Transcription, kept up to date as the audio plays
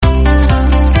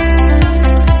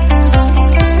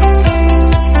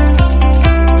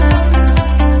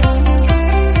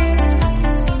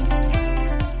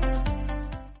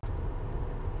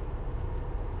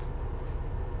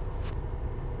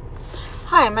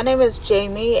my name is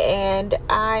Jamie, and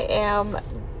I am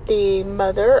the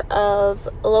mother of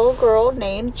a little girl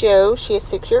named Jo. She is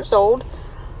 6 years old.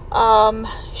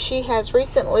 She has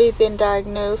recently been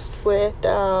diagnosed with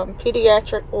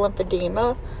pediatric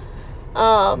lymphedema.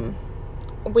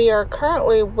 We are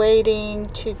currently waiting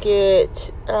to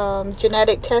get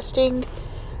genetic testing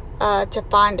to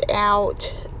find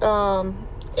out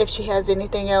if she has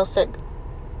anything else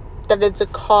that is a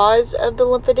cause of the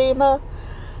lymphedema.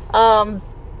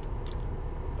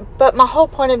 But my whole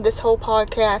point of this whole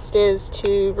podcast is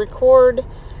to record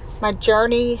my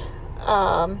journey,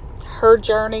 her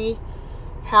journey,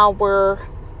 how we're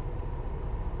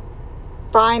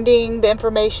finding the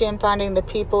information, finding the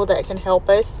people that can help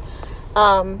us.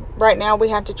 Right now we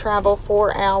have to travel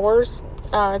 4 hours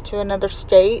to another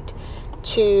state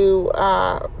to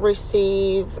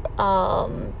receive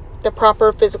the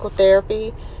proper physical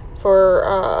therapy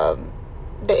for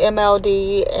the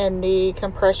MLD and the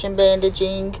compression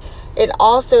bandaging, and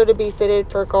also to be fitted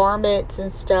for garments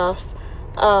and stuff.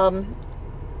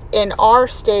 In our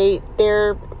state,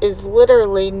 there is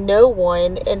literally no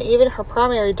one, and even her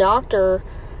primary doctor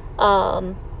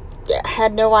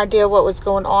had no idea what was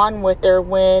going on with her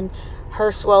when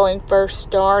her swelling first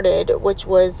started, which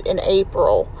was in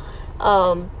April.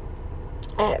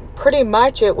 Pretty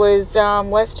much it was,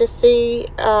 let's just see,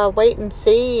 wait and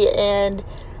see, and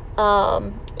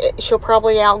she'll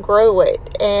probably outgrow it.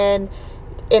 And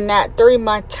in that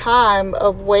 3-month time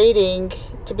of waiting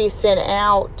to be sent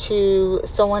out to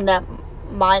someone that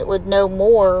would know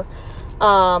more,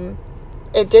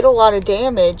 it did a lot of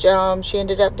damage. She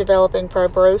ended up developing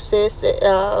fibrosis.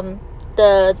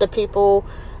 The people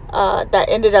that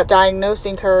ended up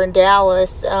diagnosing her in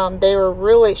Dallas, they were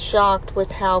really shocked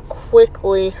with how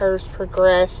quickly hers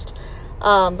progressed,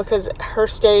 because her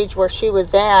stage where she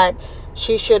was at,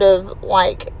 she should have,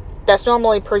 that's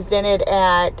normally presented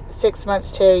at 6 months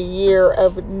to a year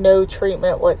of no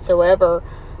treatment whatsoever.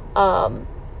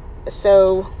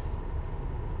 So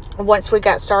once we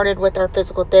got started with our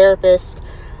physical therapist,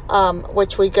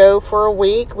 which we go for a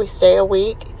week, we stay a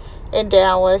week in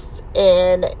Dallas,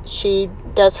 and she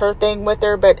does her thing with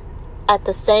her, but at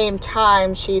the same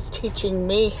time she's teaching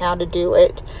me how to do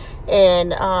it,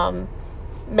 and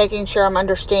making sure I'm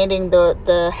understanding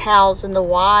the hows and the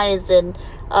whys. And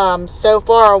so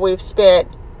far we've spent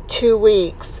 2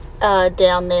 weeks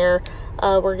down there.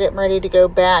 We're getting ready to go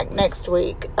back next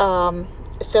week.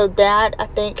 So that, I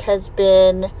think, has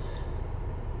been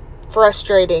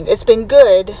frustrating. It's been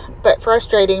good, but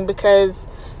frustrating, because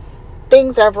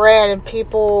things I've read and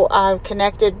people I've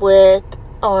connected with,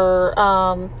 or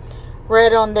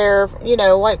read on their,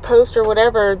 post or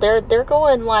whatever, they're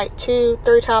going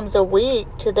 2-3 times a week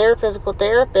to their physical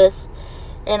therapist.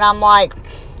 And I'm like,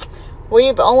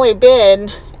 we've only been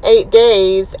 8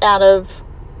 days out of,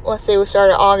 let's see, we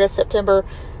started August, September,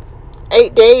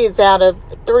 8 days out of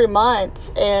 3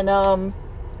 months. And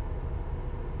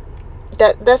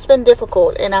that's been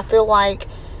difficult. And I feel like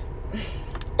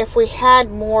if we had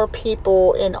more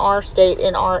people in our state,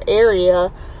 in our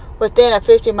area, within a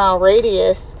 50-mile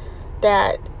radius,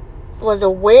 that was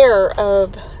aware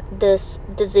of this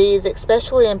disease,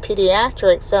 especially in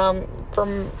pediatrics,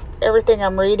 from everything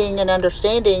I'm reading and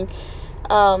understanding,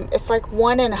 it's like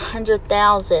 1 in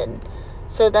 100,000.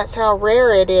 So that's how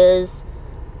rare it is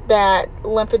that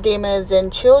lymphedema is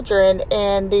in children.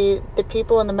 And the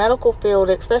people in the medical field,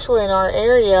 especially in our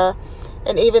area,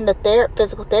 and even the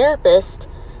physical therapist,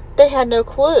 they had no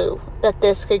clue that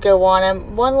this could go on.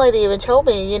 And one lady even told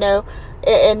me,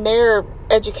 in their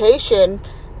education,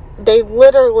 they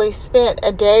literally spent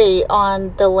a day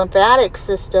on the lymphatic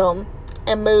system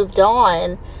and moved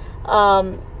on.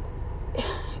 And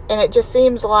it just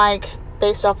seems like,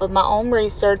 based off of my own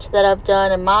research that I've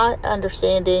done and my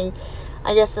understanding,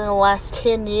 I guess in the last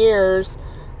 10 years,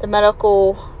 the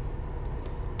medical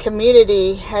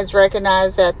community has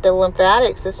recognized that the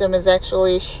lymphatic system is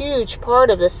actually a huge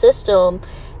part of the system,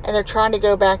 and they're trying to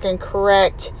go back and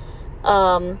correct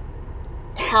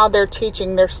how they're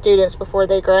teaching their students before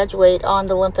they graduate on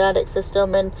the lymphatic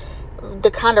system, and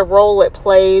the kind of role it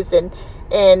plays, and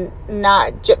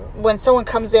not when someone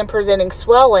comes in presenting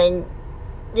swelling,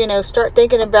 start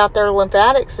thinking about their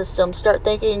lymphatic system, start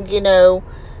thinking,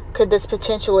 could this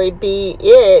potentially be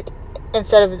it,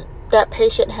 instead of that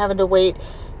patient having to wait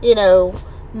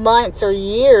months or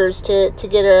years to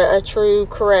get a true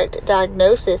correct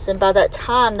diagnosis. And by that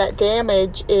time, that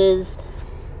damage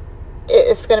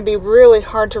it's going to be really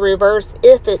hard to reverse,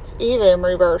 if it's even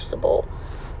reversible.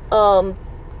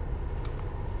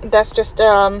 That's just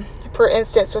for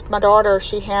instance, with my daughter,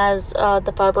 she has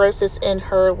the fibrosis in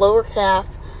her lower calf,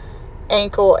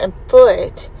 ankle, and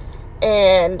foot,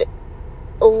 And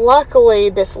luckily,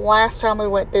 this last time we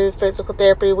went through physical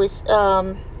therapy,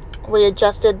 we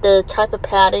adjusted the type of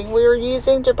padding we were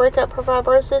using to break up her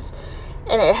fibrosis,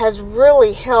 and it has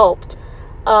really helped.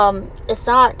 It's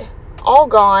not all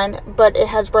gone, but it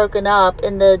has broken up,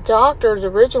 and the doctors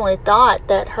originally thought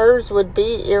that hers would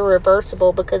be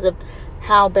irreversible because of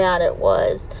how bad it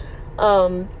was.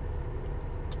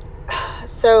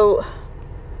 So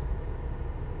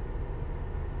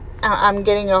I'm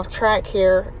getting off track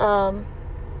here.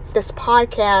 This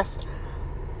podcast,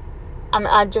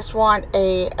 I just want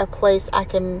a place I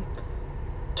can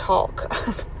talk.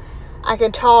 I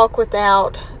can talk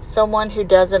without someone who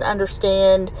doesn't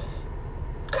understand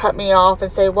cut me off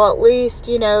and say, well, at least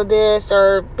you know this,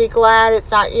 or be glad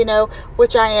it's not,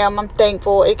 which I am. I'm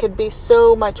thankful. It could be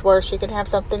so much worse. You can have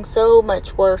something so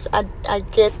much worse. I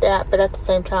get that, but at the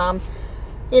same time,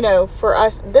 for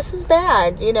us, this is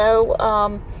bad,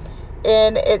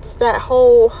 and it's that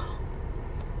whole,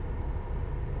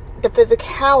 the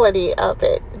physicality of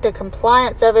it, the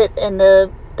compliance of it, and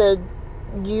the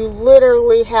you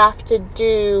literally have to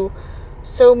do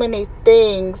so many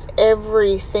things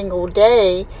every single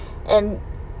day, and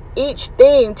each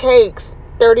thing takes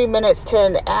 30 minutes to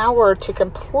an hour to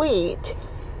complete.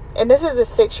 And this is a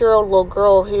 6-year-old little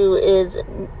girl who is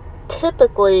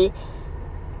typically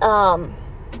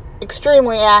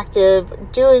extremely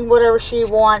active, doing whatever she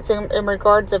wants in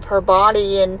regards of her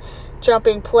body, and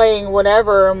jumping, playing,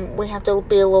 whatever. We have to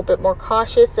be a little bit more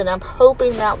cautious, and I'm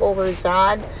hoping that will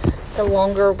reside the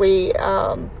longer we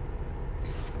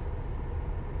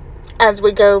as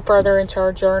we go further into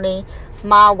our journey.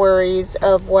 My worries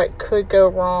of what could go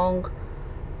wrong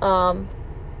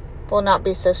will not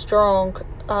be so strong,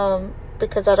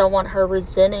 because I don't want her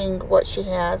resenting what she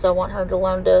has. I want her to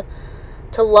learn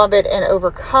to love it and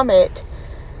overcome it.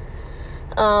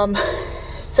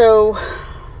 So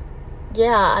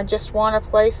yeah, I just want a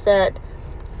place that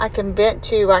I can vent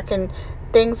to.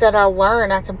 Things that I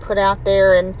learn, I can put out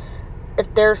there, and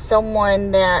if there's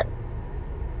someone that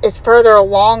is further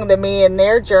along than me in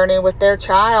their journey with their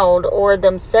child or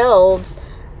themselves,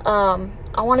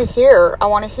 I want to hear. I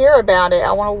want to hear about it.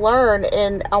 I want to learn,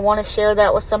 and I want to share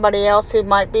that with somebody else who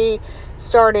might be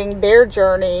starting their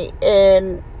journey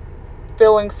and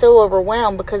feeling so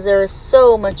overwhelmed, because there is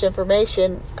so much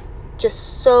information,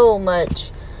 just so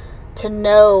much to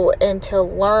know and to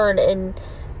learn. And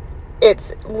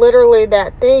it's literally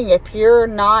that thing. If you're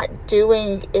not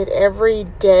doing it every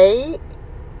day,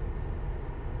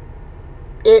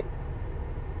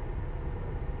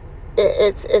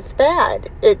 it's bad.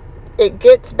 It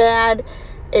gets bad.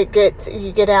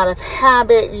 You get out of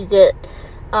habit. You get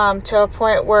to a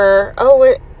point where,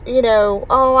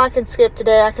 I can skip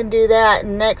today, I can do that,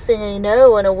 and next thing you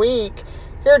know, in a week,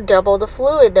 you're double the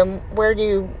fluid than where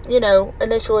you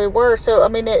initially were. So I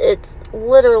mean, it's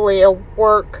literally a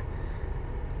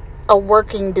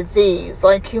working disease.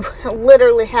 Like, you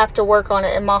literally have to work on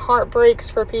it, and my heart breaks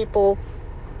for people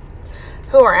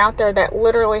who are out there that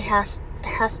literally has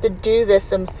to do this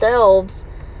themselves.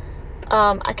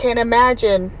 I can't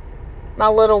imagine my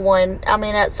little one. I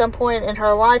mean, at some point in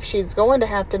her life, she's going to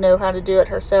have to know how to do it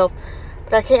herself.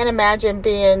 But I can't imagine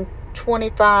being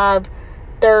 25,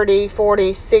 30,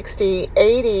 40, 60,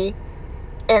 80,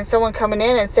 and someone coming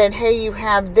in and saying, hey, you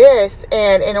have this,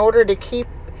 and in order to keep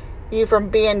you from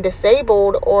being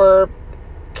disabled or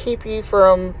keep you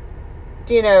from,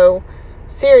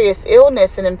 serious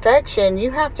illness and infection,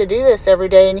 you have to do this every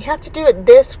day, and you have to do it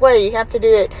this way. You have to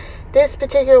do it this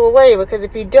particular way, because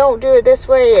if you don't do it this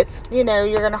way, it's, you're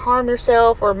going to harm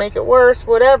yourself or make it worse,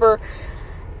 whatever.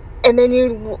 And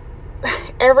then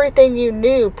everything you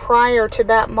knew prior to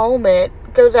that moment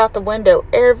goes out the window.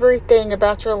 Everything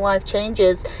about your life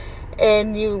changes,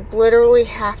 and you literally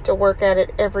have to work at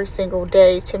it every single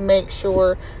day to make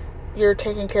sure you're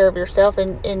taking care of yourself,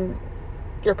 and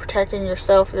you're protecting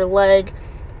yourself, your leg,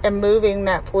 and moving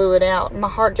that fluid out. My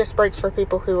heart just breaks for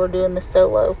people who are doing this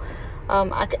solo.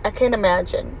 I can't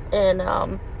imagine. And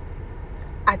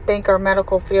I think our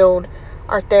medical field,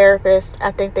 our therapists,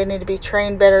 I think they need to be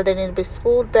trained better. They need to be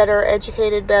schooled better,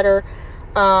 educated better,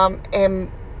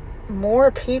 and more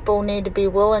people need to be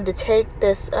willing to take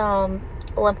this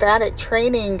lymphatic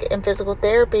training and physical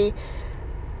therapy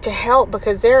to help,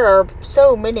 because there are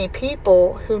so many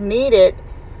people who need it,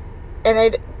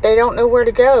 and they don't know where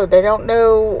to go. They don't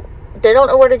know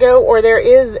where to go, or there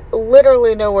is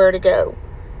literally nowhere to go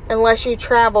unless you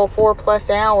travel 4+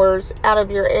 hours out of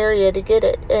your area to get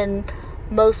it. And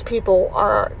most people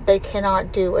they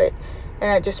cannot do it,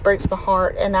 and that just breaks my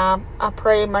heart. And I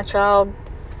pray my child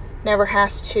never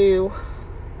has to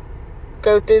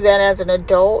go through that as an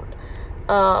adult.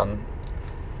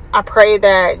 I pray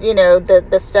that, you know,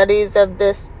 the studies of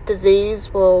this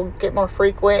disease will get more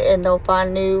frequent and they'll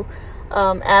find new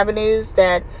avenues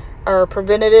that are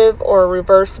preventative or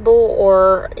reversible,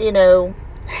 or, you know,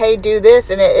 hey, do this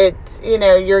and it's, you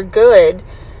know, you're good.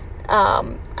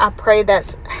 I pray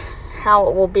that's how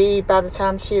it will be by the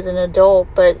time she's an adult,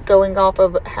 but going off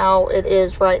of how it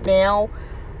is right now,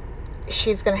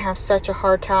 she's going to have such a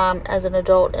hard time as an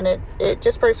adult, and it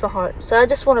just breaks my heart. So I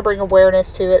just want to bring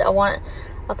awareness to it. I want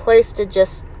a place to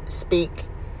just speak,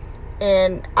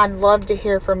 and I'd love to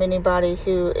hear from anybody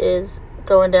who is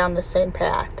going down the same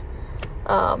path.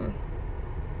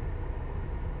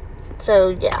 So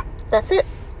yeah, that's it.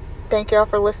 Thank y'all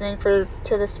for listening to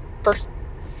this first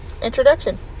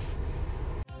introduction.